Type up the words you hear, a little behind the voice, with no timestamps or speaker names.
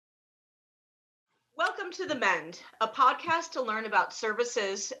Welcome to The Mend, a podcast to learn about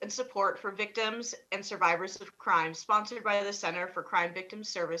services and support for victims and survivors of crime, sponsored by the Center for Crime Victim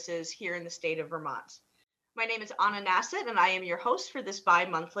Services here in the state of Vermont. My name is Anna Nassett, and I am your host for this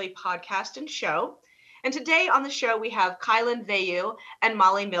bi-monthly podcast and show. And today on the show, we have Kylen, Veilleux, and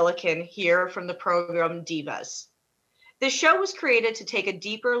Molly Milliken here from the program DIVAS. This show was created to take a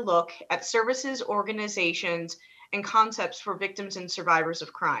deeper look at services, organizations, and concepts for victims and survivors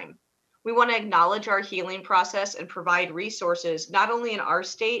of crime. We want to acknowledge our healing process and provide resources, not only in our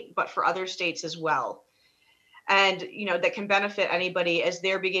state, but for other states as well. And, that can benefit anybody as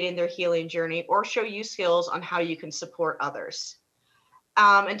they're beginning their healing journey or show you skills on how you can support others.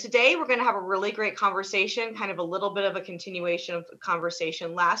 And today we're going to have a really great conversation, kind of a little bit of a continuation of the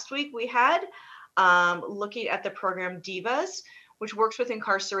conversation last week we had, looking at the program DIVAS, which works with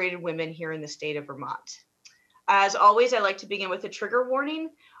incarcerated women here in the state of Vermont. As always, I like to begin with a trigger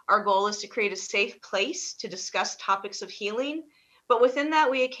warning. Our goal is to create a safe place to discuss topics of healing, but within that,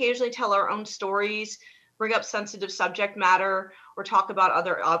 we occasionally tell our own stories, bring up sensitive subject matter, or talk about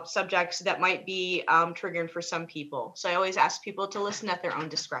other subjects that might be triggering for some people. So I always ask people to listen at their own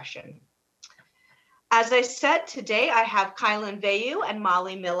discretion. As I said, today I have Kylen, Veilleux, and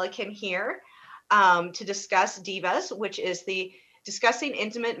Molly Milliken here to discuss DIVAS, which is the Discussing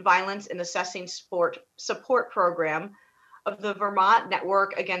Intimate Violence and Assessing Support Program of the Vermont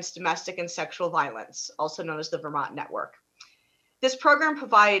Network Against Domestic and Sexual Violence, also known as the Vermont Network. This program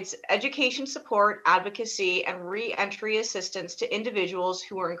provides education support, advocacy, and re-entry assistance to individuals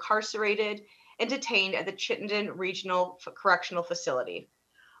who are incarcerated and detained at the Chittenden Regional Correctional Facility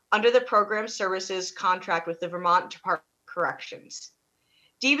under the program services contract with the Vermont Department of Corrections.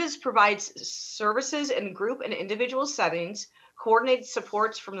 DIVAS provides services in group and individual settings, coordinates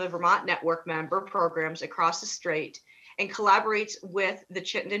supports from the Vermont Network member programs across the state, and collaborates with the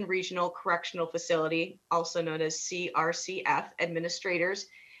Chittenden Regional Correctional Facility, also known as CRCF, administrators,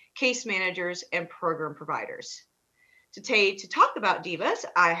 case managers, and program providers. Today, to talk about DIVAS,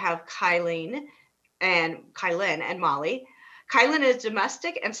 I have Kylen and Molly. Kylen is a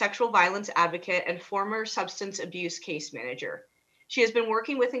domestic and sexual violence advocate and former substance abuse case manager. She has been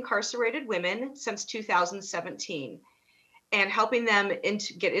working with incarcerated women since 2017 and helping them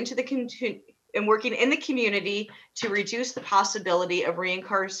get into the and working in the community to reduce the possibility of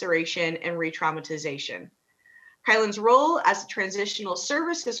reincarceration and re-traumatization. Kylen's role as a transitional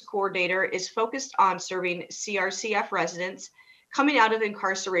services coordinator is focused on serving CRCF residents coming out of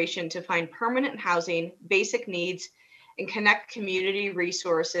incarceration to find permanent housing, basic needs, and connect community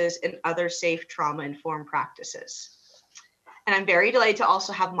resources and other safe trauma-informed practices. And I'm very delighted to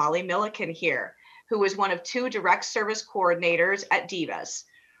also have Molly Milliken here, who is one of two direct service coordinators at DIVAS.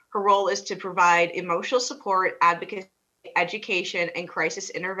 Her role is to provide emotional support, advocacy, education, and crisis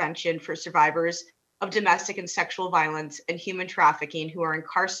intervention for survivors of domestic and sexual violence and human trafficking who are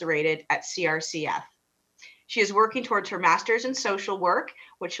incarcerated at CRCF. She is working towards her master's in social work,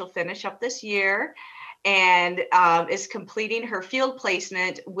 which she'll finish up this year, and is completing her field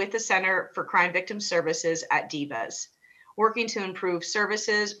placement with the Center for Crime Victim Services at DIVAS, working to improve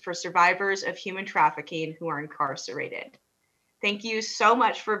services for survivors of human trafficking who are incarcerated. Thank you so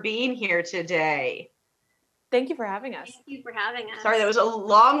much for being here today. Thank you for having us. Thank you for having us. Sorry, that was a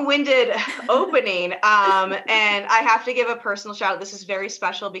long-winded opening. And I have to give a personal shout out. This is very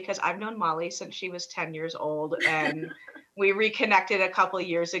special because I've known Molly since she was 10 years old and we reconnected a couple of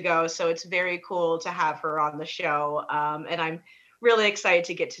years ago. So it's very cool to have her on the show. And I'm really excited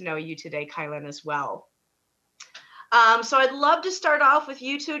to get to know you today, Kylen, as well. So I'd love to start off with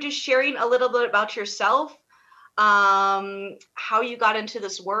you two just sharing a little bit about yourself, how you got into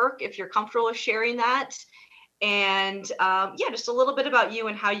this work, if you're comfortable with sharing that, and just a little bit about you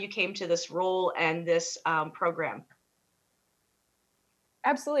and how you came to this role and this program.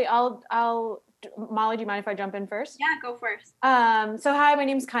 Absolutely. Molly, do you mind if I jump in first? Yeah, go first. So hi, my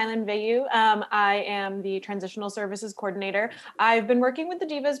name is Kylen Veilleux. I am the Transitional Services Coordinator. I've been working with the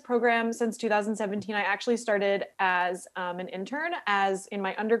DIVAS program since 2017. I actually started as an intern in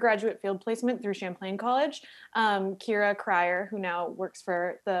my undergraduate field placement through Champlain College. Kira Cryer, who now works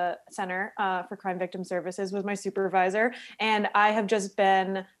for the Center for Crime Victim Services, was my supervisor. And I have just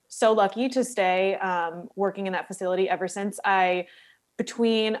been so lucky to stay working in that facility ever since.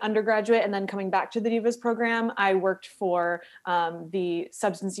 Between undergraduate and then coming back to the DIVAS program, I worked for the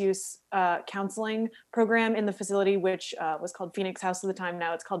substance use counseling program in the facility, which was called Phoenix House at the time.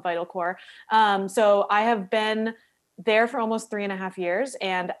 Now it's called Vital Core. So I have been there for almost 3.5 years,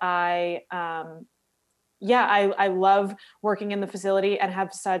 and I love working in the facility and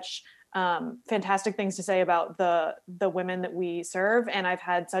have such fantastic things to say about the women that we serve. And I've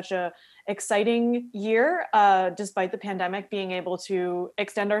had such a exciting year, despite the pandemic, being able to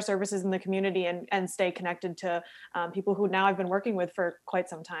extend our services in the community and stay connected to people who now I've been working with for quite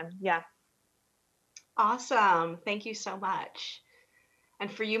some time. Yeah. Awesome. Thank you so much.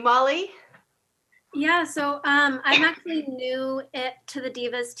 And for you, Molly? Yeah, so I'm actually new to the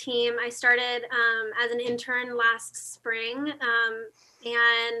DIVAS team. I started as an intern last spring,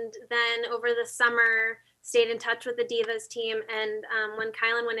 and then over the summer stayed in touch with the DIVAS team. And when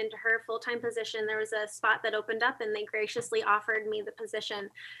Kylen went into her full-time position, there was a spot that opened up and they graciously offered me the position.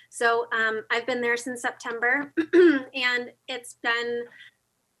 So I've been there since September and it's been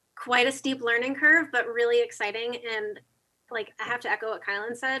quite a steep learning curve, but really exciting. And like, I have to echo what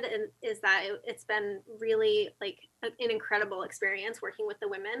Kylen said, and is that it's been really like an incredible experience working with the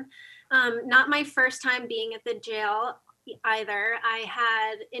women. Not my first time being at the jail either. I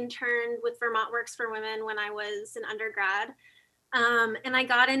had interned with Vermont Works for Women when I was an undergrad. And I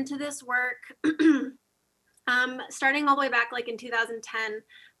got into this work starting all the way back like in 2010,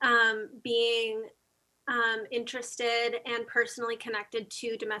 being interested and personally connected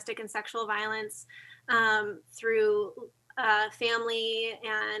to domestic and sexual violence through family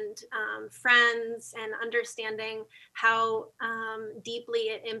and friends, and understanding how deeply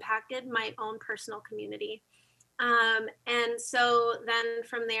it impacted my own personal community. And so then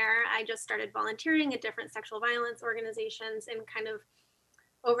from there, I just started volunteering at different sexual violence organizations and kind of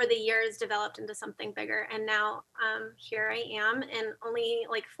over the years developed into something bigger. And now here I am, and only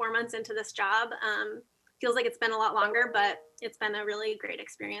like 4 months into this job. Feels like it's been a lot longer, but it's been a really great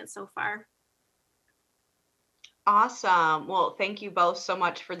experience so far. Awesome. Well, thank you both so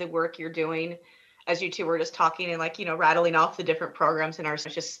much for the work you're doing. As you two were just talking and like, rattling off the different programs in our,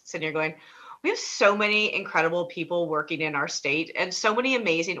 just sitting here going, we have so many incredible people working in our state and so many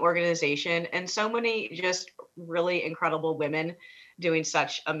amazing organizations and so many just really incredible women doing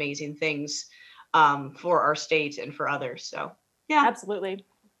such amazing things for our state and for others. So yeah, Absolutely.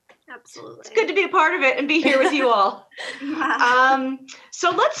 It's good to be a part of it and be here with you all.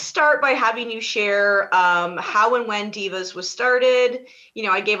 So let's start by having you share how and when DIVAS was started.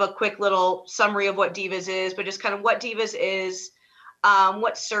 I gave a quick little summary of what DIVAS is, but just kind of what DIVAS is,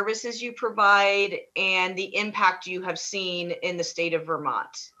 what services you provide, and the impact you have seen in the state of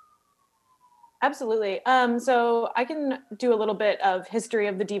Vermont. Absolutely. So I can do a little bit of history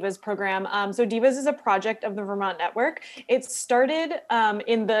of the DIVAS program. So DIVAS is a project of the Vermont Network. It started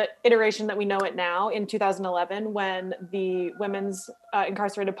in the iteration that we know it now in 2011, when the women's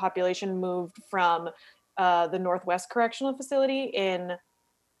incarcerated population moved from the Northwest Correctional Facility in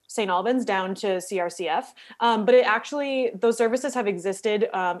St. Albans down to CRCF. But those services have existed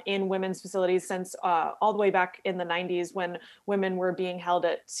in women's facilities since all the way back in the 90s, when women were being held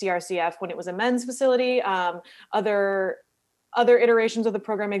at CRCF when it was a men's facility. Other iterations of the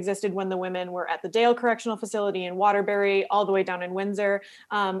program existed when the women were at the Dale Correctional Facility in Waterbury, all the way down in Windsor.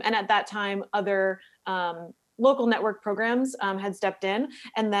 And at that time, other local network programs had stepped in.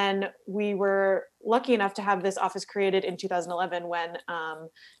 And then we were lucky enough to have this office created in 2011 when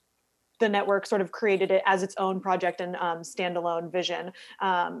the network sort of created it as its own project and standalone vision.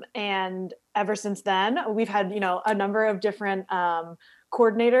 And ever since then, we've had, a number of different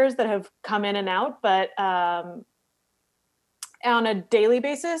coordinators that have come in and out, but on a daily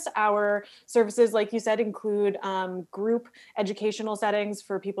basis, our services, like you said, include group educational settings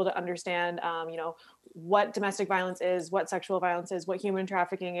for people to understand, what domestic violence is, what sexual violence is, what human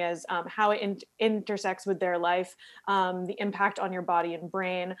trafficking is, how it intersects with their life, the impact on your body and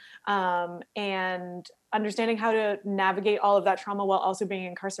brain, and understanding how to navigate all of that trauma while also being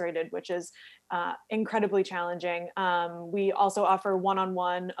incarcerated, which is incredibly challenging. We also offer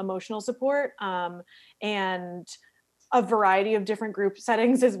one-on-one emotional support and a variety of different group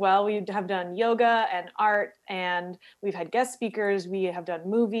settings as well. We have done yoga and art, and we've had guest speakers. We have done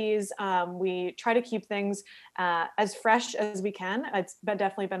movies. We try to keep things as fresh as we can. It's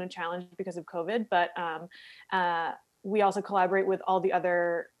definitely been a challenge because of COVID, but we also collaborate with all the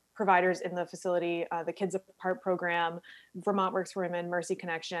other providers in the facility, the Kids Apart program, Vermont Works for Women, Mercy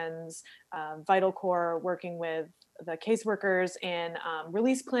Connections, Vital Core, working with the caseworkers in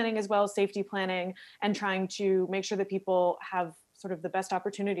release planning as well as safety planning, and trying to make sure that people have sort of the best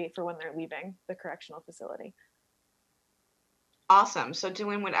opportunity for when they're leaving the correctional facility. Awesome. So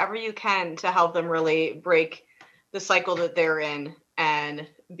doing whatever you can to help them really break the cycle that they're in and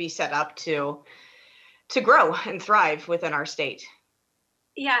be set up to grow and thrive within our state.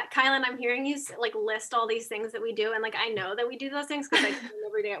 Yeah, Kylen, I'm hearing you like list all these things that we do, and like I know that we do those things because I do them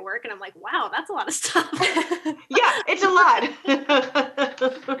every day at work, and I'm like, wow, that's a lot of stuff. Yeah, it's a lot.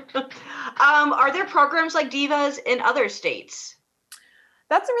 Are there programs like DIVAS in other states?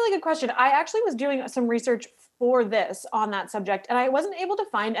 That's a really good question. I actually was doing some research for this on that subject, and I wasn't able to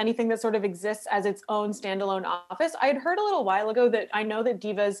find anything that sort of exists as its own standalone office. I had heard a little while ago that I know that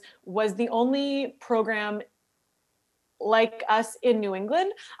DIVAS was the only program like us in New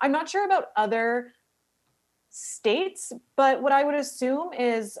England. I'm not sure about other states, but what I would assume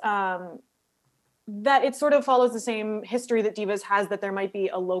is that it sort of follows the same history that DIVAS has, that there might be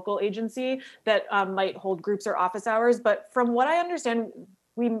a local agency that might hold groups or office hours. But from what I understand,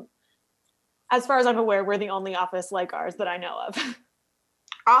 as far as I'm aware, we're the only office like ours that I know of.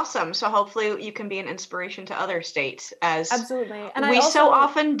 Awesome. So hopefully you can be an inspiration to other states, as Absolutely. And we so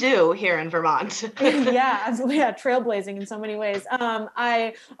often do here in Vermont. Yeah, absolutely. Yeah, trailblazing in so many ways.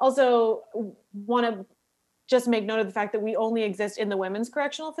 I also want to just make note of the fact that we only exist in the women's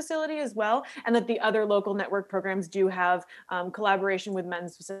correctional facility as well, and that the other local network programs do have collaboration with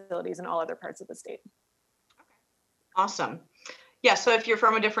men's facilities in all other parts of the state. Awesome. Yeah, so if you're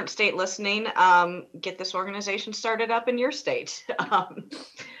from a different state listening, get this organization started up in your state.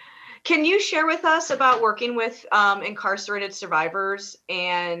 Can you share with us about working with incarcerated survivors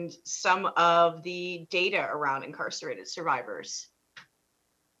and some of the data around incarcerated survivors?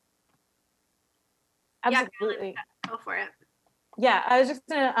 Absolutely. Yeah, go for it. Yeah, I was just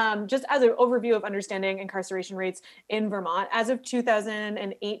gonna, just as an overview of understanding incarceration rates in Vermont, as of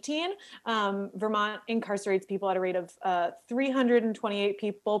 2018, Vermont incarcerates people at a rate of 328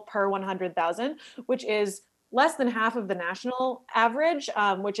 people per 100,000, which is less than half of the national average,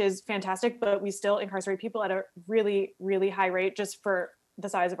 which is fantastic, but we still incarcerate people at a really, really high rate just for the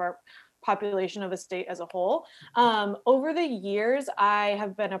size of our population of the state as a whole. Over the years, I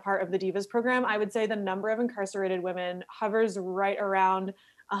have been a part of the DIVAS program. I would say the number of incarcerated women hovers right around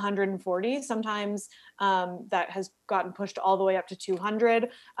 140. Sometimes that has gotten pushed all the way up to 200.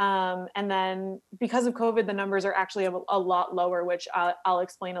 And then because of COVID, the numbers are actually a lot lower, which I'll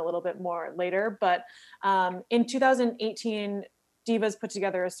explain a little bit more later. But in 2018, DIVAS put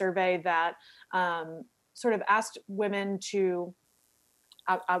together a survey that sort of asked women to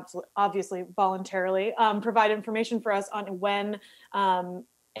obviously voluntarily provide information for us on when and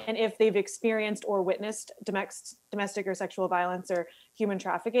if they've experienced or witnessed domestic or sexual violence or human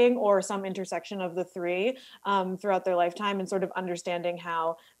trafficking or some intersection of the three throughout their lifetime, and sort of understanding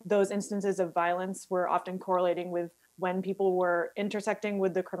how those instances of violence were often correlating with when people were intersecting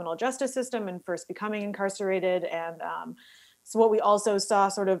with the criminal justice system and first becoming incarcerated. And so what we also saw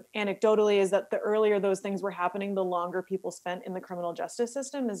sort of anecdotally is that the earlier those things were happening, the longer people spent in the criminal justice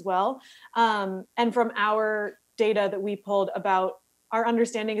system as well. And from our data that we pulled, about our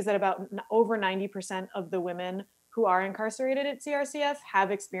understanding is that about over 90% of the women who are incarcerated at CRCF have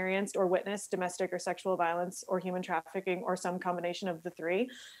experienced or witnessed domestic or sexual violence or human trafficking or some combination of the three.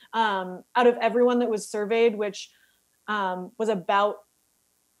 Out of everyone that was surveyed, which was about,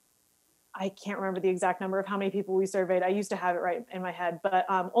 I can't remember the exact number of how many people we surveyed. I used to have it right in my head, but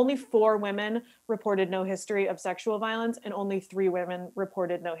only 4 women reported no history of sexual violence, and only 3 women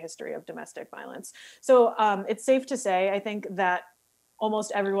reported no history of domestic violence. So it's safe to say, I think, that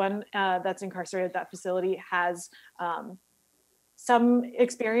almost everyone that's incarcerated at that facility has some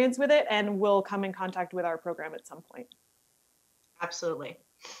experience with it and will come in contact with our program at some point. Absolutely.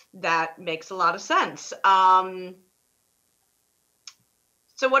 That makes a lot of sense.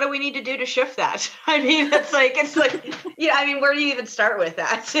 So what do we need to do to shift that? I mean, it's like, yeah, I mean, where do you even start with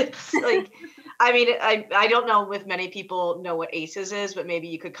that? It's like, I mean, I don't know if many people know what ACEs is, but maybe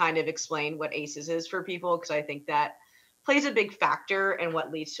you could kind of explain what ACEs is for people, because I think that plays a big factor in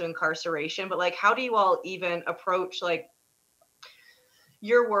what leads to incarceration. But like, how do you all even approach like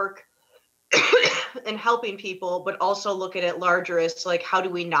your work and helping people, but also look at it larger as like, how do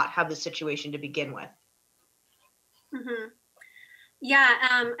we not have the situation to begin with? Mm-hmm. Yeah,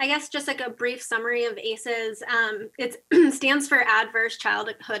 I guess just like a brief summary of ACEs. It stands for Adverse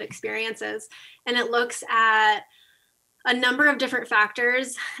Childhood Experiences, and it looks at a number of different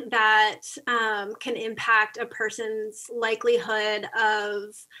factors that can impact a person's likelihood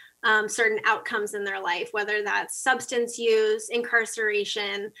of certain outcomes in their life, whether that's substance use,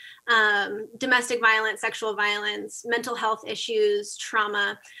 incarceration, domestic violence, sexual violence, mental health issues,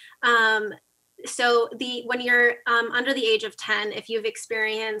 trauma. So when you're under the age of 10, if you've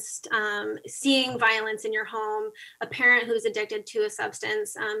experienced seeing violence in your home, a parent who's addicted to a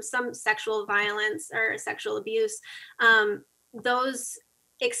substance, some sexual violence or sexual abuse, those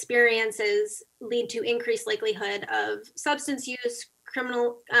experiences lead to increased likelihood of substance use,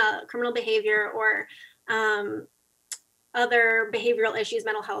 criminal behavior or other behavioral issues,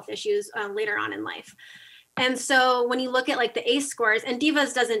 mental health issues later on in life. And so when you look at like the ACE scores, and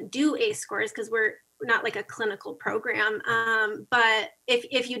DIVAS doesn't do ACE scores because we're not like a clinical program, but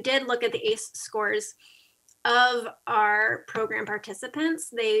if you did look at the ACE scores of our program participants,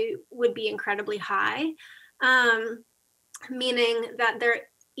 they would be incredibly high, meaning that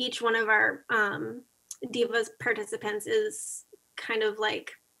each one of our DIVAS participants is kind of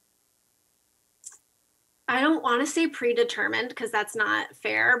like, I don't want to say predetermined because that's not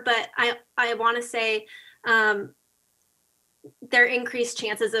fair, but I want to say their increased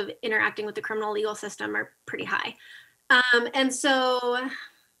chances of interacting with the criminal legal system are pretty high. And so,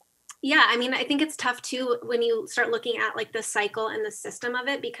 yeah, I mean, I think it's tough too when you start looking at like the cycle and the system of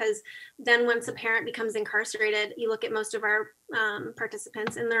it, because then once a parent becomes incarcerated, you look at most of our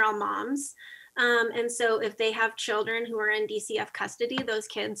participants and they're all moms. And so if they have children who are in DCF custody, those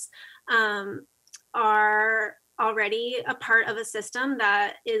kids are already a part of a system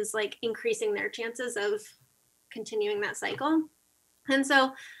that is like increasing their chances of continuing that cycle. And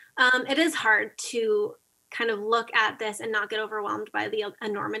so it is hard to kind of look at this and not get overwhelmed by the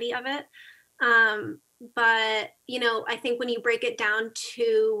enormity of it. But, you know, I think when you break it down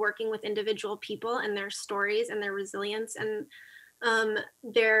to working with individual people and their stories and their resilience and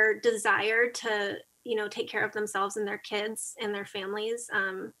their desire to, you know, take care of themselves and their kids and their families,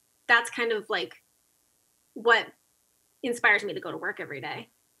 that's kind of like what inspires me to go to work every day,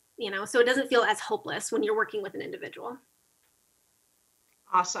 you know, so it doesn't feel as hopeless when you're working with an individual.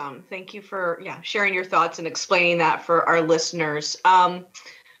 Awesome. Thank you for sharing your thoughts and explaining that for our listeners.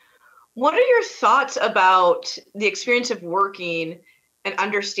 What are your thoughts about the experience of working and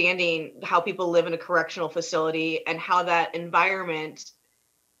understanding how people live in a correctional facility and how that environment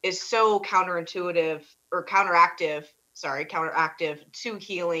is so counteractive to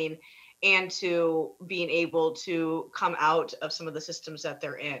healing and to being able to come out of some of the systems that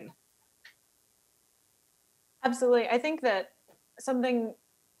they're in? Absolutely. I think that something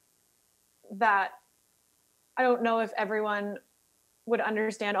that I don't know if everyone would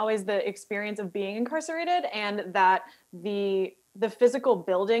understand always the experience of being incarcerated, and that the physical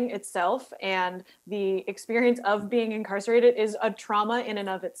building itself and the experience of being incarcerated is a trauma in and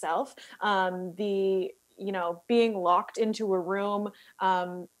of itself. Being locked into a room,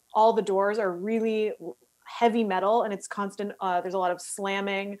 all the doors are really heavy metal and it's constant. There's a lot of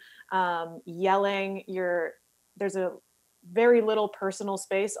slamming, yelling. There's a very little personal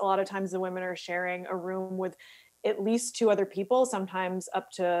space. A lot of times the women are sharing a room with at least 2 other people, sometimes up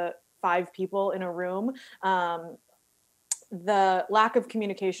to 5 people in a room. The lack of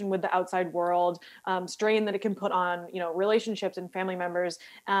communication with the outside world, strain that it can put on, relationships and family members,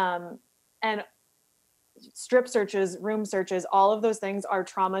 and strip searches, room searches, all of those things are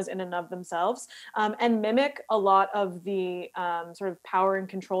traumas in and of themselves, and mimic a lot of the sort of power and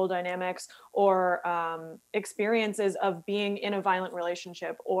control dynamics or experiences of being in a violent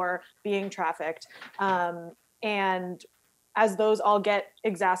relationship or being trafficked. And as those all get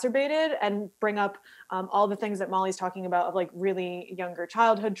exacerbated and bring up all the things that Molly's talking about of like really younger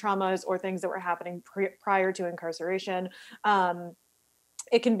childhood traumas or things that were happening prior to incarceration,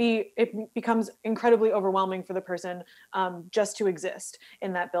 it becomes incredibly overwhelming for the person just to exist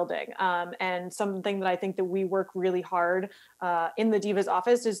in that building. And something that I think that we work really hard in the DIVAS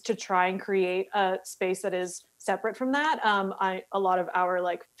office is to try and create a space that is separate from that. A lot of our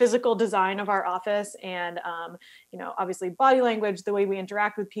like physical design of our office and, obviously body language, the way we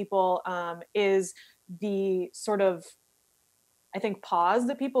interact with people is the sort of, I think, pause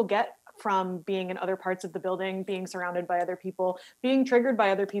that people get from being in other parts of the building, being surrounded by other people, being triggered by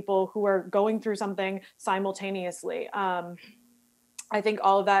other people who are going through something simultaneously. I think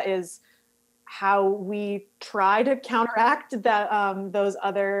all of that is how we try to counteract that, those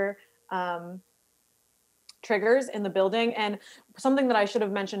other triggers in the building. And something that I should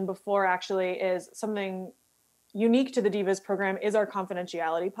have mentioned before actually is something unique to the DIVAS program is our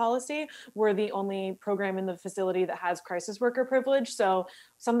confidentiality policy. We're the only program in the facility that has crisis worker privilege. So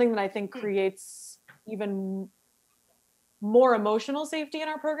something that I think creates even more emotional safety in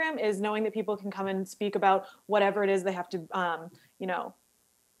our program is knowing that people can come and speak about whatever it is they have to,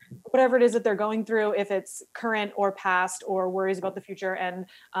 whatever it is that they're going through, if it's current or past or worries about the future. And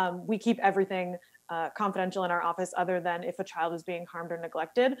we keep everything confidential in our office other than if a child is being harmed or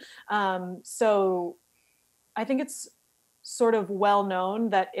neglected. So I think it's sort of well known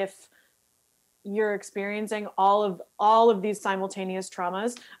that if you're experiencing all of these simultaneous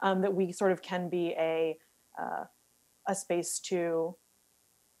traumas, that we sort of can be a space to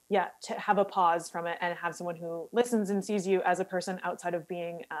to have a pause from it and have someone who listens and sees you as a person outside of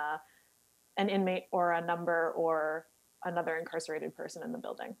being an inmate or a number or another incarcerated person in the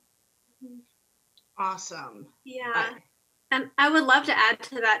building. Awesome. Yeah. And I would love to add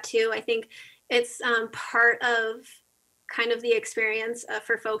to that too. I think it's part of kind of the experience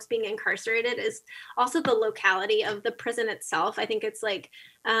for folks being incarcerated is also the locality of the prison itself. I think it's like,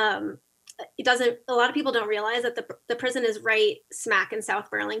 a lot of people don't realize that the prison is right smack in South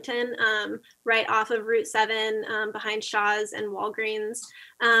Burlington, right off of Route 7, behind Shaw's and Walgreens.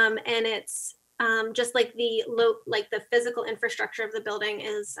 And it's just like the physical infrastructure of the building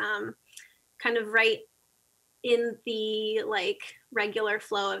is kind of right in the like regular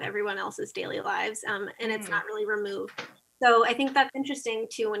flow of everyone else's daily lives. And it's not really removed. So I think that's interesting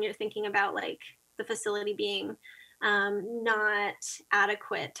too, when you're thinking about like the facility being not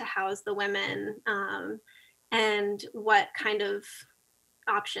adequate to house the women, and what kind of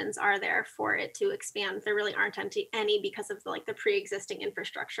options are there for it to expand. There really aren't any because of the pre-existing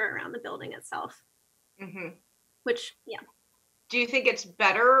infrastructure around the building itself. Mm-hmm. Which, yeah. Do you think it's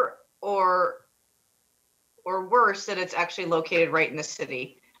better or worse that it's actually located right in the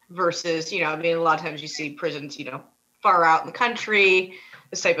city versus, a lot of times you see prisons, far out in the country,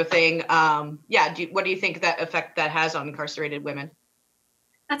 this type of thing. What do you think that effect that has on incarcerated women?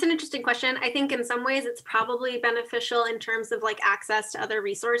 That's an interesting question. I think in some ways it's probably beneficial in terms of access to other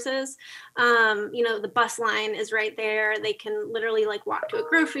resources. The bus line is right there. They can literally walk to a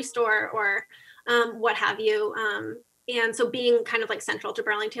grocery store or what have you. And so being kind of central to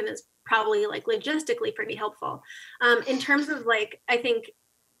Burlington is probably logistically pretty helpful. In terms of I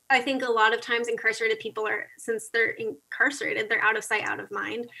think a lot of times incarcerated people since they're incarcerated, they're out of sight, out of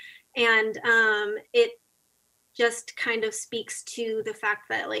mind. And it just kind of speaks to the fact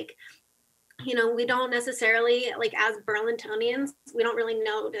that we don't necessarily, as Burlingtonians, we don't really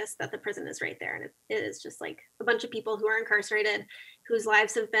notice that the prison is right there. And it is just a bunch of people who are incarcerated, whose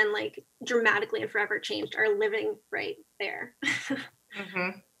lives have been dramatically and forever changed, are living right there.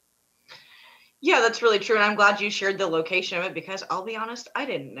 Mm-hmm. Yeah, that's really true. And I'm glad you shared the location of it because I'll be honest, I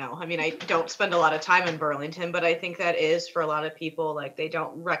didn't know. I don't spend a lot of time in Burlington, but I think that is for a lot of people, they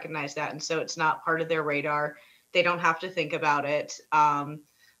don't recognize that. And so it's not part of their radar. They don't have to think about it.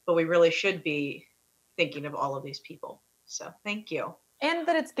 But we really should be thinking of all of these people. So thank you. And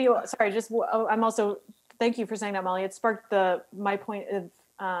that it's thank you for saying that, Molly. It sparked my point of,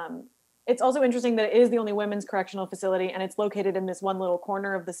 it's also interesting that it is the only women's correctional facility and it's located in this one little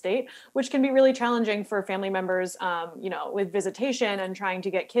corner of the state, which can be really challenging for family members, with visitation and trying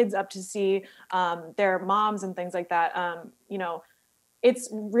to get kids up to see their moms and things like that. It's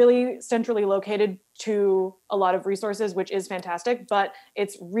really centrally located to a lot of resources, which is fantastic, but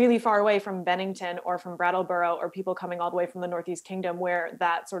it's really far away from Bennington or from Brattleboro or people coming all the way from the Northeast Kingdom where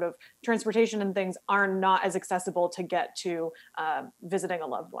that sort of transportation and things are not as accessible to get to visiting a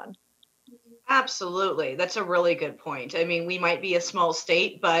loved one. Absolutely. That's a really good point. We might be a small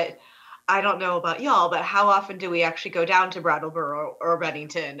state, but I don't know about y'all, but how often do we actually go down to Brattleboro or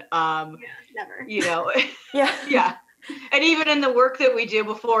Bennington? Never. Yeah. Yeah. And even in the work that we do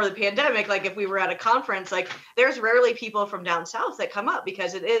before the pandemic, if we were at a conference, there's rarely people from down south that come up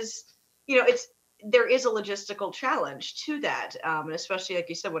because it is, there is a logistical challenge to that. And especially like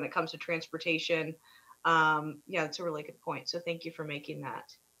you said, when it comes to transportation, that's a really good point. So thank you for making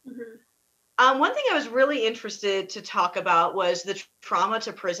that. Mm-hmm. One thing I was really interested to talk about was the trauma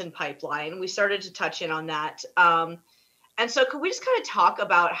to prison pipeline. We started to touch in on that. And so could we just kind of talk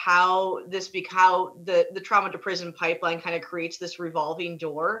about how the trauma to prison pipeline kind of creates this revolving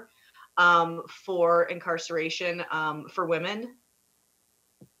door for incarceration for women?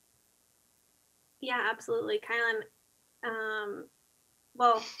 Yeah, absolutely. Kylen,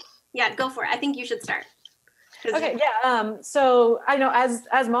 go for it. I think you should start. Okay, yeah. So I know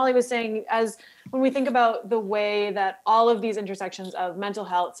as Molly was saying, when we think about the way that all of these intersections of mental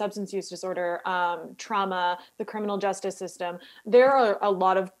health, substance use disorder, trauma, the criminal justice system, there are a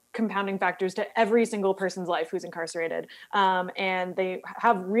lot of compounding factors to every single person's life who's incarcerated. And they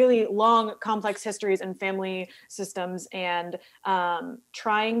have really long, complex histories and family systems, and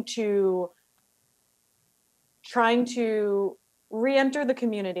trying to re-enter the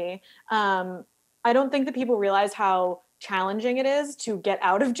community. I don't think that people realize how challenging it is to get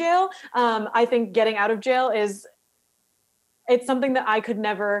out of jail. I think getting out of jail it's something that I could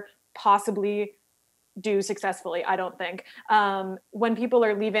never possibly do successfully, I don't think. When people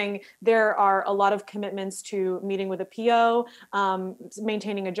are leaving, there are a lot of commitments to meeting with a PO,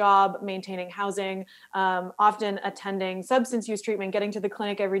 maintaining a job, maintaining housing, often attending substance use treatment, getting to the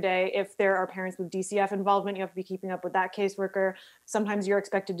clinic every day. If there are parents with DCF involvement, you have to be keeping up with that caseworker. Sometimes you're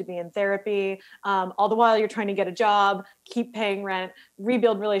expected to be in therapy. All the while you're trying to get a job, keep paying rent,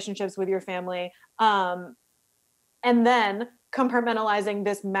 rebuild relationships with your family. And then compartmentalizing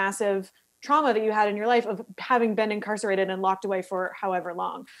this massive trauma that you had in your life of having been incarcerated and locked away for however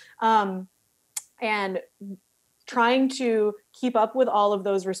long. And trying to keep up with all of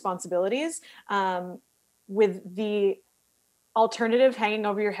those responsibilities, with the alternative hanging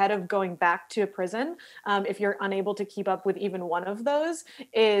over your head of going back to a prison, if you're unable to keep up with even one of those,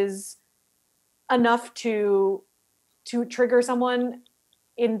 is enough to trigger someone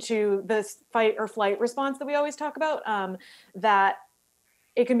into this fight or flight response that we always talk about, that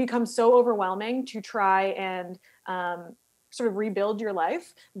it can become so overwhelming to try and sort of rebuild your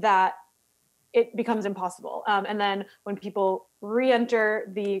life that it becomes impossible. And then when people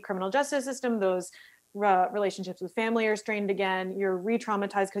re-enter the criminal justice system, those relationships with family are strained again, you're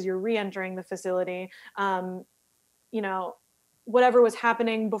re-traumatized because you're re-entering the facility. Whatever was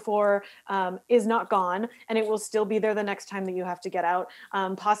happening before is not gone, and it will still be there the next time that you have to get out,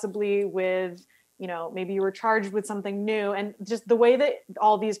 possibly with, maybe you were charged with something new. And just the way that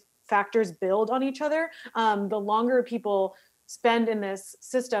all these factors build on each other, the longer people spend in this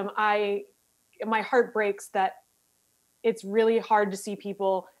system, my heart breaks that it's really hard to see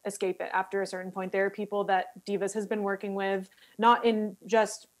people escape it after a certain point. There are people that DIVAS has been working with, not in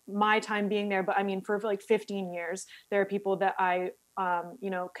just my time being there, but I mean, for like 15 years, there are people that I,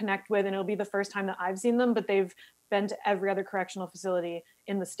 connect with, and it'll be the first time that I've seen them, but they've been to every other correctional facility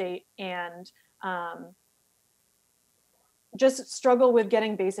in the state and just struggle with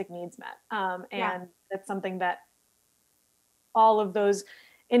getting basic needs met. And that's something that all of those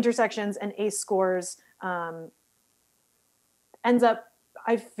intersections and ACE scores ends up,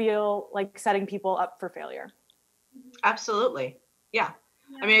 I feel like, setting people up for failure. Absolutely. Yeah.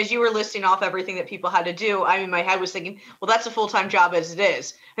 I mean, as you were listing off everything that people had to do, I mean, my head was thinking, well, that's a full-time job as it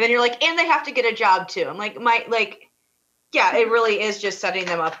is. And then you're like, and they have to get a job too. I'm like, it really is just setting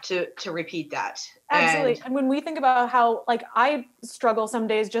them up to repeat that. Absolutely. And when we think about how, like, I struggle some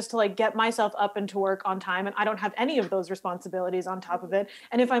days just to like get myself up and to work on time, and I don't have any of those responsibilities on top of it.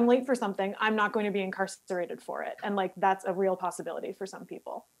 And if I'm late for something, I'm not going to be incarcerated for it. And like, that's a real possibility for some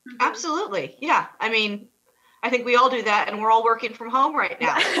people. Absolutely. Yeah. I mean, I think we all do that, and we're all working from home right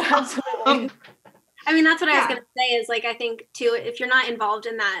now. Absolutely. I mean, that's what I was going to say is, like, I think too, if you're not involved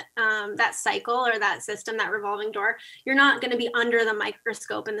in that, that cycle or that system, that revolving door, you're not going to be under the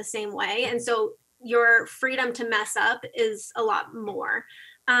microscope in the same way. And so your freedom to mess up is a lot more.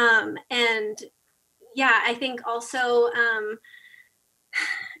 And yeah, I think also,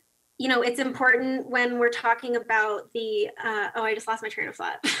 it's important when we're talking about the, I just lost my train of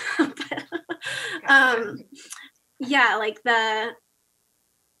thought. Like the,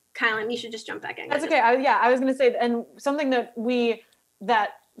 Kylen, you should just jump back in. That's okay. I was going to say, and something that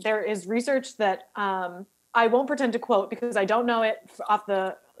there is research that I won't pretend to quote because I don't know it off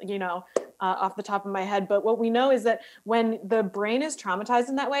the top of my head. But what we know is that when the brain is traumatized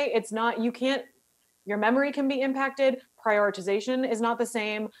in that way, your memory can be impacted. Prioritization is not the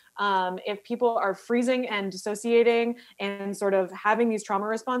same. If people are freezing and dissociating and sort of having these trauma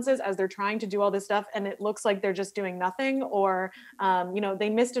responses as they're trying to do all this stuff, and it looks like they're just doing nothing, or,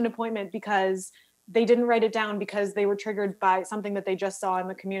 they missed an appointment because they didn't write it down because they were triggered by something that they just saw in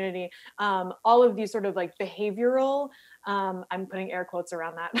the community. All of these sort of like behavioral, I'm putting air quotes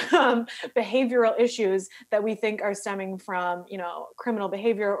around that, behavioral issues that we think are stemming from, criminal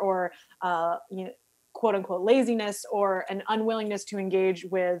behavior or, quote unquote laziness or an unwillingness to engage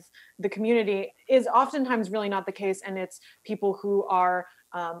with the community is oftentimes really not the case. And it's people who are,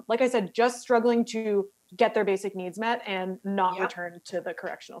 like I said, just struggling to get their basic needs met and not return to the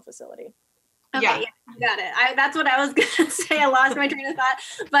correctional facility. Okay, you got it. That's what I was going to say. I lost my train of thought.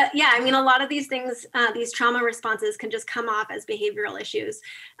 But yeah, I mean, a lot of these things, these trauma responses can just come off as behavioral issues,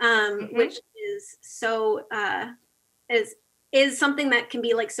 which is so, is something that can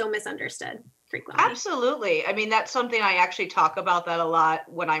be like so misunderstood frequently. Absolutely. I mean, that's something I actually talk about that a lot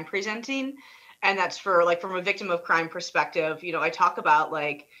when I'm presenting. And that's for like, from a victim of crime perspective, I talk about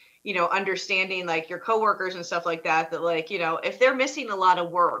like, understanding like your coworkers and stuff like that, like, if they're missing a lot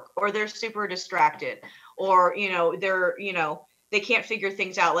of work or they're super distracted or, they're, they can't figure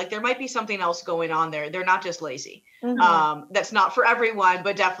things out. Like there might be something else going on there. They're not just lazy. Mm-hmm. That's not for everyone,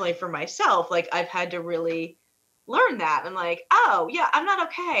 but definitely for myself. Like I've had to really learn that. And like, oh yeah, I'm not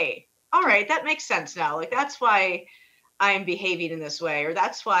okay. all right, that makes sense now. Like, that's why I am behaving in this way, or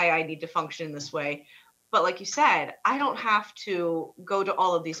that's why I need to function in this way. But like you said, I don't have to go to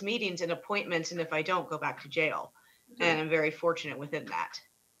all of these meetings and appointments, and if I don't, go back to jail. And I'm very fortunate within that.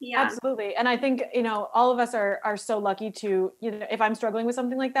 Yeah, absolutely. And I think, all of us are so lucky to, if I'm struggling with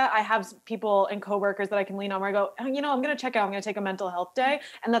something like that, I have people and coworkers that I can lean on where I go, I'm going to check out, I'm going to take a mental health day.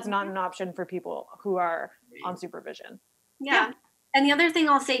 And that's not an option for people who are on supervision. Yeah. And the other thing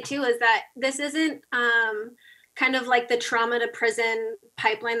I'll say too is that this isn't kind of like the trauma to prison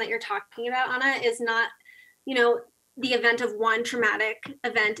pipeline that you're talking about, Anna, is not, the event of one traumatic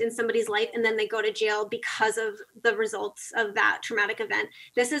event in somebody's life and then they go to jail because of the results of that traumatic event.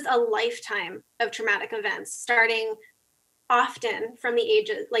 This is a lifetime of traumatic events, starting often from the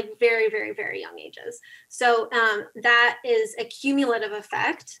ages, like very, very, very young ages. So that is a cumulative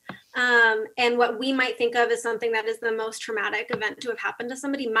effect. And what we might think of as something that is the most traumatic event to have happened to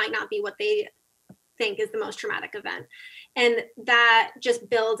somebody might not be what they think is the most traumatic event. And that just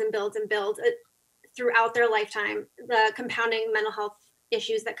builds and builds and builds throughout their lifetime, the compounding mental health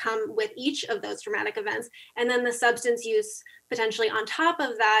issues that come with each of those traumatic events. And then the substance use potentially on top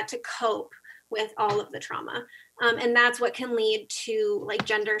of that to cope with all of the trauma. And that's what can lead to like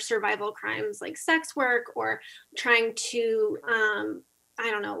gender survival crimes like sex work, or trying to,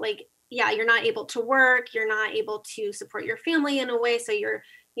 you're not able to work, you're not able to support your family in a way. So you're,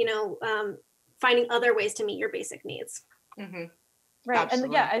 finding other ways to meet your basic needs. Mm-hmm. Right.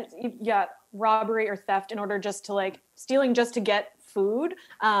 Absolutely. And robbery or theft in order just to stealing just to get food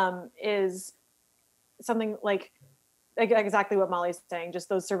is something like exactly what Molly's saying, just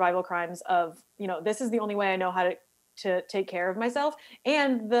those survival crimes of, this is the only way I know how to take care of myself.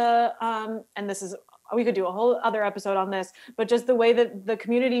 And and this is, we could do a whole other episode on this, but just the way that the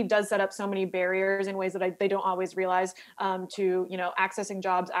community does set up so many barriers in ways that they don't always realize, to, accessing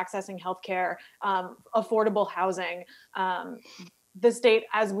jobs, accessing healthcare, affordable housing. The state,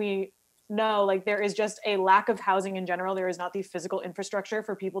 as we know, there is just a lack of housing in general. There is not the physical infrastructure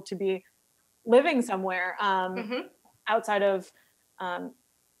for people to be living somewhere outside of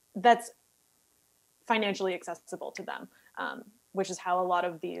that's financially accessible to them, which is how a lot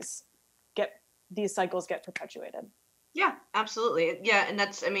of these cycles get perpetuated. Yeah, absolutely. Yeah, and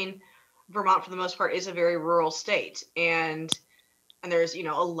that's, Vermont for the most part is a very rural state, and there's, a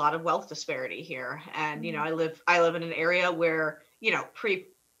lot of wealth disparity here. And, I live in an area where,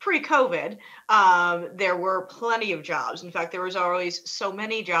 pre-COVID, there were plenty of jobs. In fact, there was always so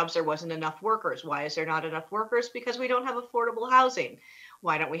many jobs, there wasn't enough workers. Why is there not enough workers? Because we don't have affordable housing.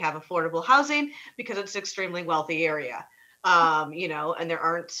 Why don't we have affordable housing? Because it's an extremely wealthy area. And there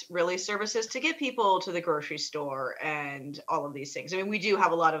aren't really services to get people to the grocery store and all of these things. We do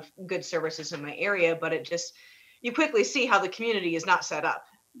have a lot of good services in my area, but you quickly see how the community is not set up.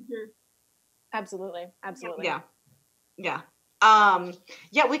 Mm-hmm. Absolutely. Yeah.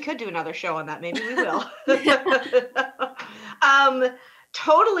 We could do another show on that. Maybe we will.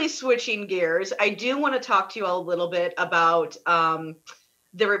 Totally switching gears. I do want to talk to you all a little bit about,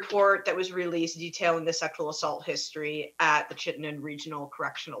 the report that was released detailing the sexual assault history at the Chittenden Regional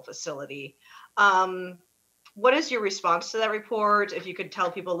Correctional Facility. What is your response to that report? If you could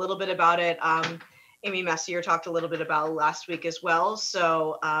tell people a little bit about it. Amy Messier talked a little bit about it last week as well.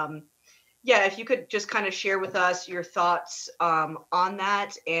 So if you could just kind of share with us your thoughts on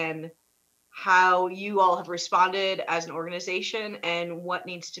that and how you all have responded as an organization and what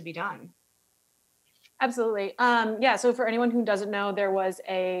needs to be done. Absolutely. So for anyone who doesn't know, there was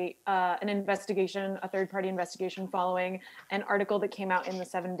an investigation, a third-party investigation following an article that came out in the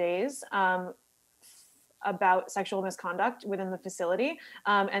 7 days about sexual misconduct within the facility,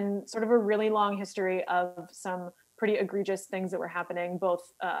 and sort of a really long history of some pretty egregious things that were happening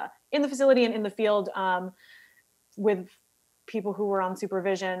both in the facility and in the field with people who were on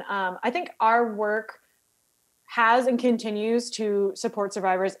supervision. I think our work has and continues to support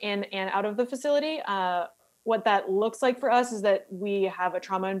survivors in and out of the facility. What that looks like for us is that we have a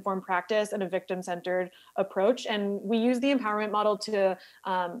trauma-informed practice and a victim-centered approach, and we use the empowerment model to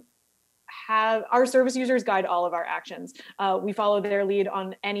have our service users guide all of our actions. We follow their lead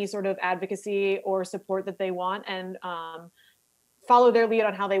on any sort of advocacy or support that they want, and follow their lead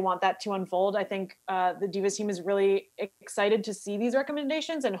on how they want that to unfold. I think the DIVAS team is really excited to see these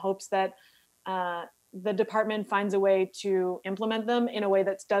recommendations and hopes that the department finds a way to implement them in a way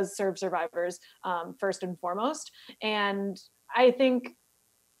that does serve survivors first and foremost. And I think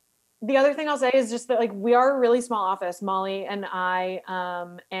the other thing I'll say is just that we are a really small office, Molly and I,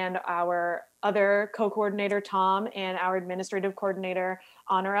 and our other co-coordinator, Tom, and our administrative coordinator,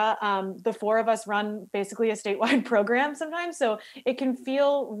 Honora. The four of us run basically a statewide program sometimes. So it can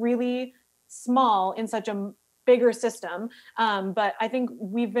feel really small in such a bigger system. But I think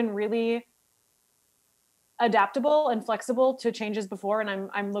we've been really adaptable and flexible to changes before. And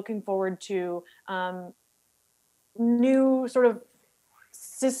I'm looking forward to new sort of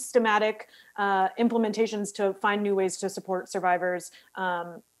systematic implementations to find new ways to support survivors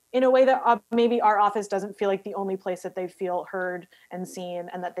in a way that maybe our office doesn't feel like the only place that they feel heard and seen,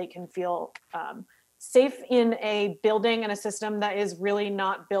 and that they can feel safe in a building and a system that is really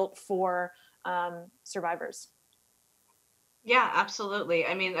not built for survivors. Yeah, absolutely.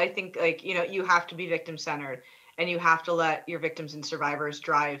 I mean, I think like, you know, you have to be victim centered, and you have to let your victims and survivors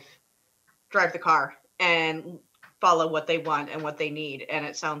drive the car and follow what they want and what they need. And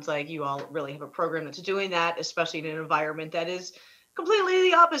it sounds like you all really have a program that's doing that, especially in an environment that is completely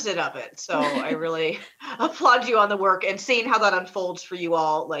the opposite of it. So I really applaud you on the work and seeing how that unfolds for you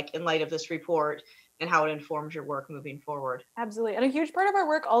all, like in light of this report, and how it informs your work moving forward. Absolutely. And a huge part of our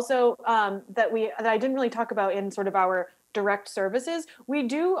work also that I didn't really talk about in sort of our direct services, we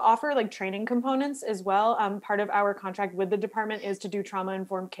do offer like training components as well. Part of our contract with the department is to do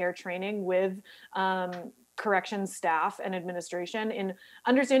trauma-informed care training with corrections staff and administration in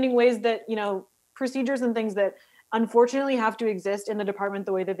understanding ways that, you know, procedures and things that unfortunately have to exist in the department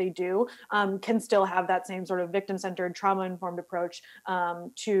the way that they do can still have that same sort of victim-centered, trauma-informed approach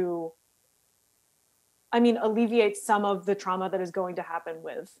to, I mean, alleviate some of the trauma that is going to happen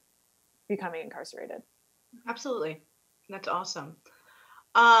with becoming incarcerated. Absolutely. That's awesome.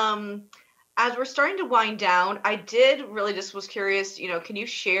 As we're starting to wind down, I did really just was curious, you know, can you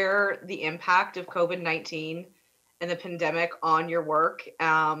share the impact of COVID-19 and the pandemic on your work?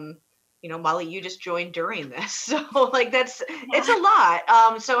 You know, Molly, you just joined during this. So like it's a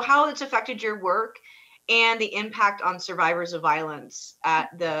lot. So how it's affected your work and the impact on survivors of violence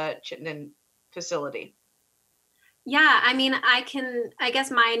at the Chittenden facility. Yeah, I mean, I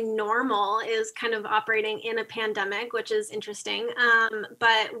guess my normal is kind of operating in a pandemic, which is interesting.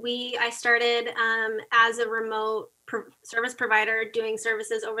 But I started as a remote service provider doing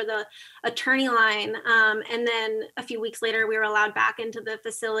services over the attorney line. And then a few weeks later, we were allowed back into the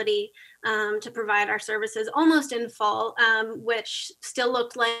facility to provide our services almost in full, which still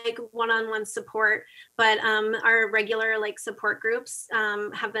looked like one-on-one support, but our regular like support groups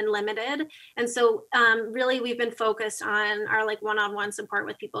have been limited. And so really we've been focused on our like one-on-one support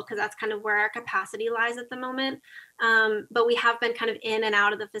with people because that's kind of where our capacity lies at the moment. But we have been kind of in and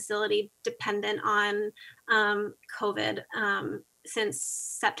out of the facility dependent on COVID since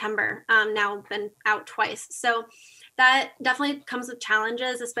September, now been out twice. So that definitely comes with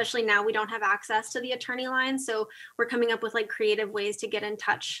challenges, especially now we don't have access to the attorney line. So we're coming up with like creative ways to get in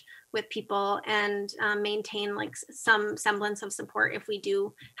touch with people and maintain like some semblance of support if we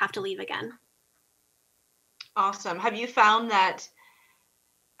do have to leave again. Awesome. Have you found that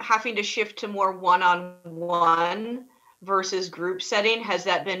having to shift to more one-on-one versus group setting, has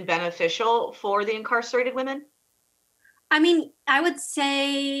that been beneficial for the incarcerated women? I mean, I would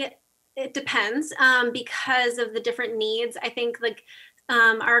say it depends because of the different needs. I think like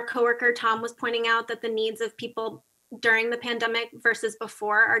our coworker Tom was pointing out that the needs of people during the pandemic versus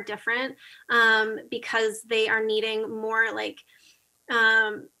before are different because they are needing more like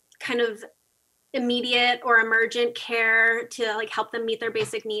kind of immediate or emergent care to like help them meet their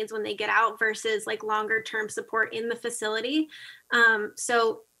basic needs when they get out versus like longer term support in the facility.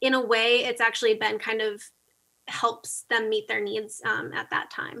 So in a way, it's actually been kind of helps them meet their needs at that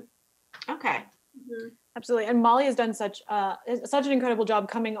time. Okay. Mm-hmm. Absolutely. And Molly has done such an incredible job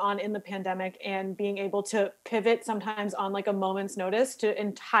coming on in the pandemic and being able to pivot sometimes on like a moment's notice to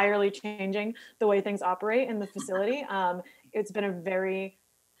entirely changing the way things operate in the facility. It's been a very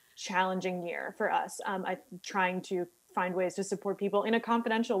challenging year for us. I'm trying to find ways to support people in a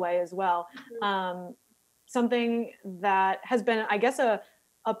confidential way as well. Something that has been, I guess, a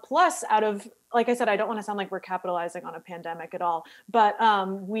plus out of, like I said, I don't want to sound like we're capitalizing on a pandemic at all, but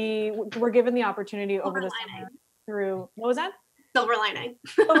we were given the opportunity over the summer through, what was that? Silver lining.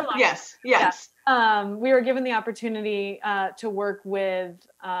 Yes. Yeah. We were given the opportunity to work with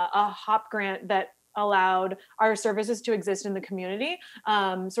a HOP grant that allowed our services to exist in the community,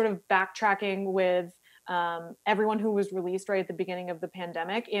 sort of backtracking with everyone who was released right at the beginning of the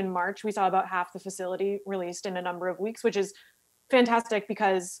pandemic. In March, we saw about half the facility released in a number of weeks, which is fantastic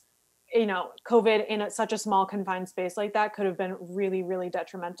because, you know, COVID in such a small confined space like that could have been really, really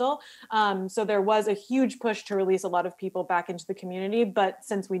detrimental. So there was a huge push to release a lot of people back into the community. But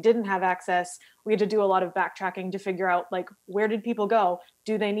since we didn't have access, we had to do a lot of backtracking to figure out like, where did people go?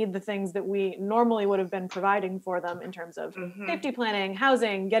 do they need the things that we normally would have been providing for them in terms of safety planning,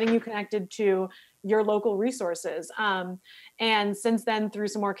 housing, getting you connected to your local resources. And since then, through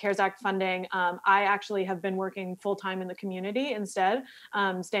some more CARES Act funding, I actually have been working full-time in the community instead,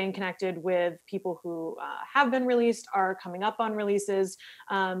 staying connected with people who have been released, are coming up on releases,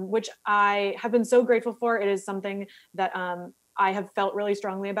 which I have been so grateful for. It is something that I have felt really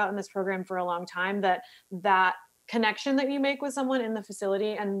strongly about in this program for a long time, that connection that you make with someone in the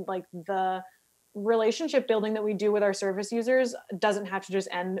facility and like the relationship building that we do with our service users doesn't have to just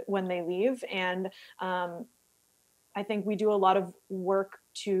end when they leave. And I think we do a lot of work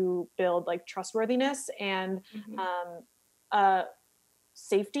to build like trustworthiness and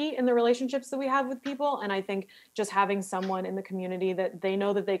safety in the relationships that we have with people. And I think just having someone in the community that they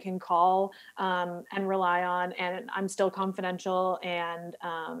know that they can call and rely on, and I'm still confidential, and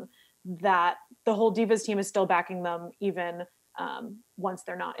that the whole DIVAS team is still backing them even once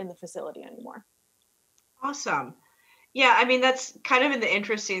they're not in the facility anymore. Awesome. Yeah, I mean, that's kind of the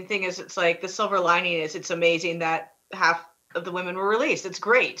interesting thing is it's like the silver lining is it's amazing that half of the women were released. It's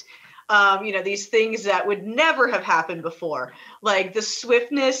great. These things that would never have happened before, like the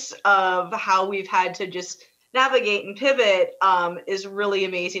swiftness of how we've had to just navigate and pivot is really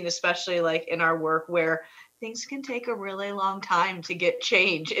amazing, especially like in our work where things can take a really long time to get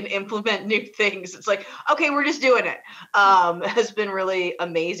change and implement new things. It's like, okay, we're just doing it. Has been really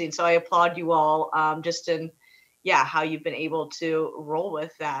amazing. So I applaud you all just in, how you've been able to roll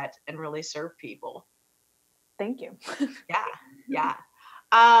with that and really serve people. Thank you. Yeah.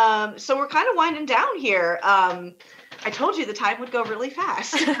 So we're kind of winding down here. I told you the time would go really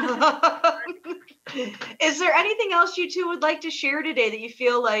fast. Is there anything else you two would like to share today that you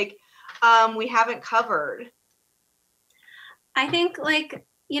feel like we haven't covered? I think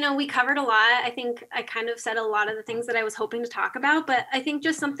we covered a lot. I think I kind of said a lot of the things that I was hoping to talk about, but I think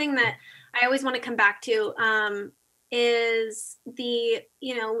just something that I always want to come back to is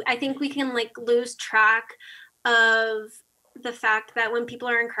I think we can lose track of the fact that when people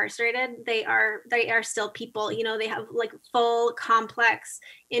are incarcerated, they are still people. They have full, complex,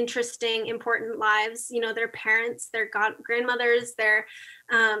 interesting, important lives. Their parents, their grandmothers, their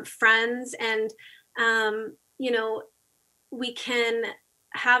friends, and we can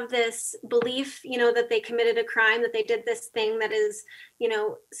have this belief, that they committed a crime, that they did this thing that is,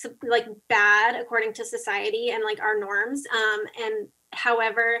 bad according to society and our norms. And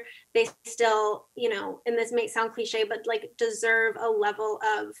however, they still, and this may sound cliche, but deserve a level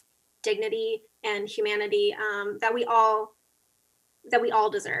of dignity and humanity that we all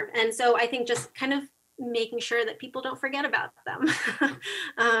deserve. And so I think just kind of making sure that people don't forget about them,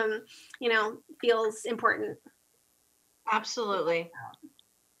 feels important. Absolutely.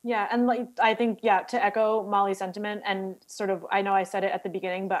 Yeah. And I think, to echo Molly's sentiment and sort of, I know I said it at the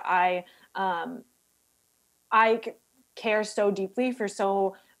beginning, but I care so deeply for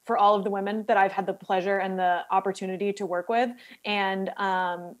all of the women that I've had the pleasure and the opportunity to work with. And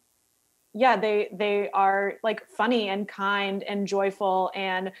they are funny and kind and joyful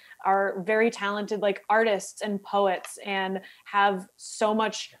and are very talented artists and poets and have so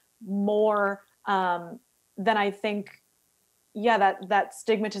much more than I think that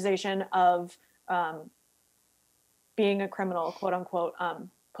stigmatization of being a criminal, quote unquote,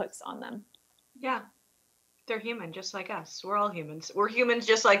 puts on them. Yeah. They're human just like us. We're all humans. We're humans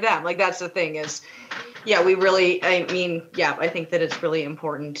just like them. That's the thing is, we really, I think that it's really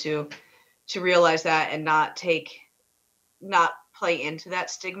important to realize that and not play into that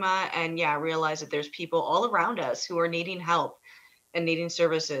stigma and realize that there's people all around us who are needing help and needing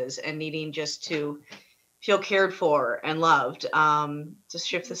services and needing just to feel cared for and loved, to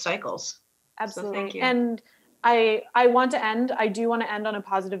shift the cycles. Absolutely. So thank you. And I do want to end on a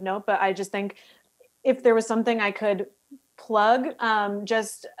positive note, but I just think if there was something I could plug,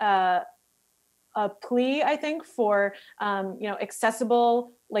 just a plea, I think, for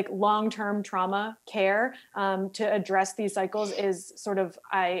accessible long-term trauma care to address these cycles is sort of,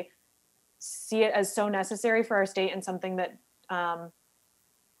 I see it as so necessary for our state and something that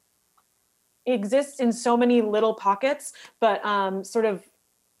exists in so many little pockets, but sort of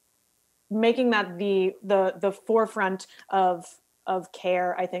making that the forefront of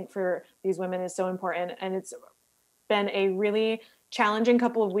care, I think, for these women is so important. And it's been a really challenging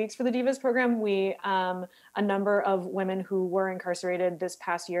couple of weeks for the DIVAS program. We, a number of women who were incarcerated this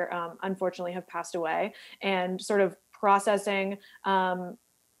past year, unfortunately have passed away, and sort of processing,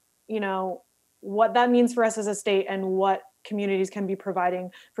 what that means for us as a state and what communities can be providing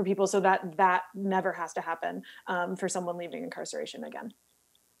for people so that never has to happen for someone leaving incarceration again.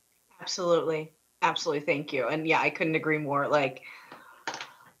 Absolutely. Thank you. And I couldn't agree more.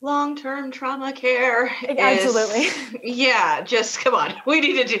 long-term trauma care Absolutely. Yeah, just come on. We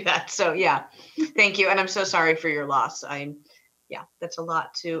need to do that. So yeah, thank you. And I'm so sorry for your loss. Yeah, that's a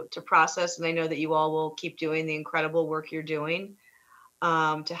lot to process. And I know that you all will keep doing the incredible work you're doing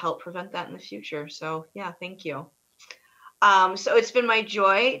to help prevent that in the future. So yeah, thank you. So it's been my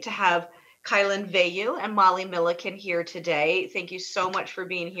joy to have Kylen Veilleux and Molly Milliken here today. Thank you so much for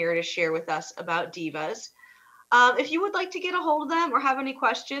being here to share with us about DIVAS. If you would like to get a hold of them or have any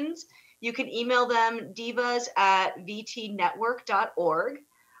questions, you can email them divas@vtnetwork.org.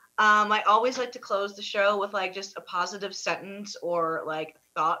 I always like to close the show with like just a positive sentence or like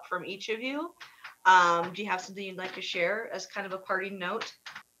thought from each of you. Do you have something you'd like to share as kind of a parting note?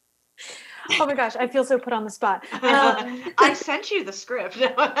 Oh my gosh, I feel so put on the spot. I sent you the script.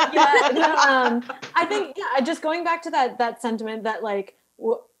 I think just going back to that sentiment that like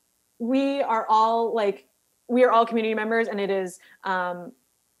we are all community members, and it is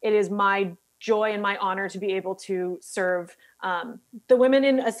my joy and my honor to be able to serve the women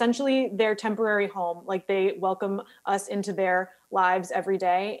in essentially their temporary home. Like they welcome us into their lives every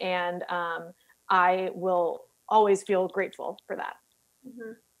day, and I will always feel grateful for that.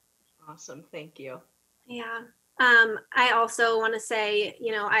 Mm-hmm. Awesome. Thank you. Yeah. I also want to say,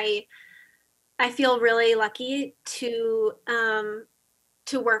 I feel really lucky to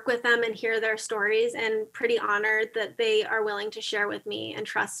work with them and hear their stories, and pretty honored that they are willing to share with me and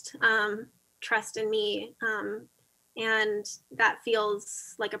trust in me. And that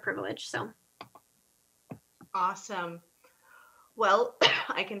feels like a privilege. So. Awesome. Well,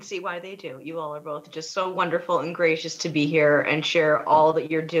 I can see why they do. You all are both just so wonderful and gracious to be here and share all that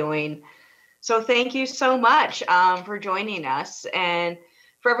you're doing. So thank you so much for joining us. And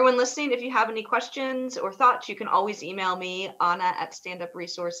for everyone listening, if you have any questions or thoughts, you can always email me,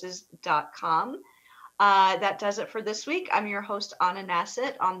 anna@standupresources.com. That does it for this week. I'm your host, Anna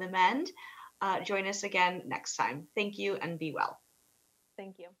Nassett, on the Mend. Join us again next time. Thank you and be well.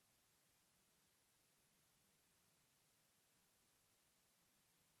 Thank you.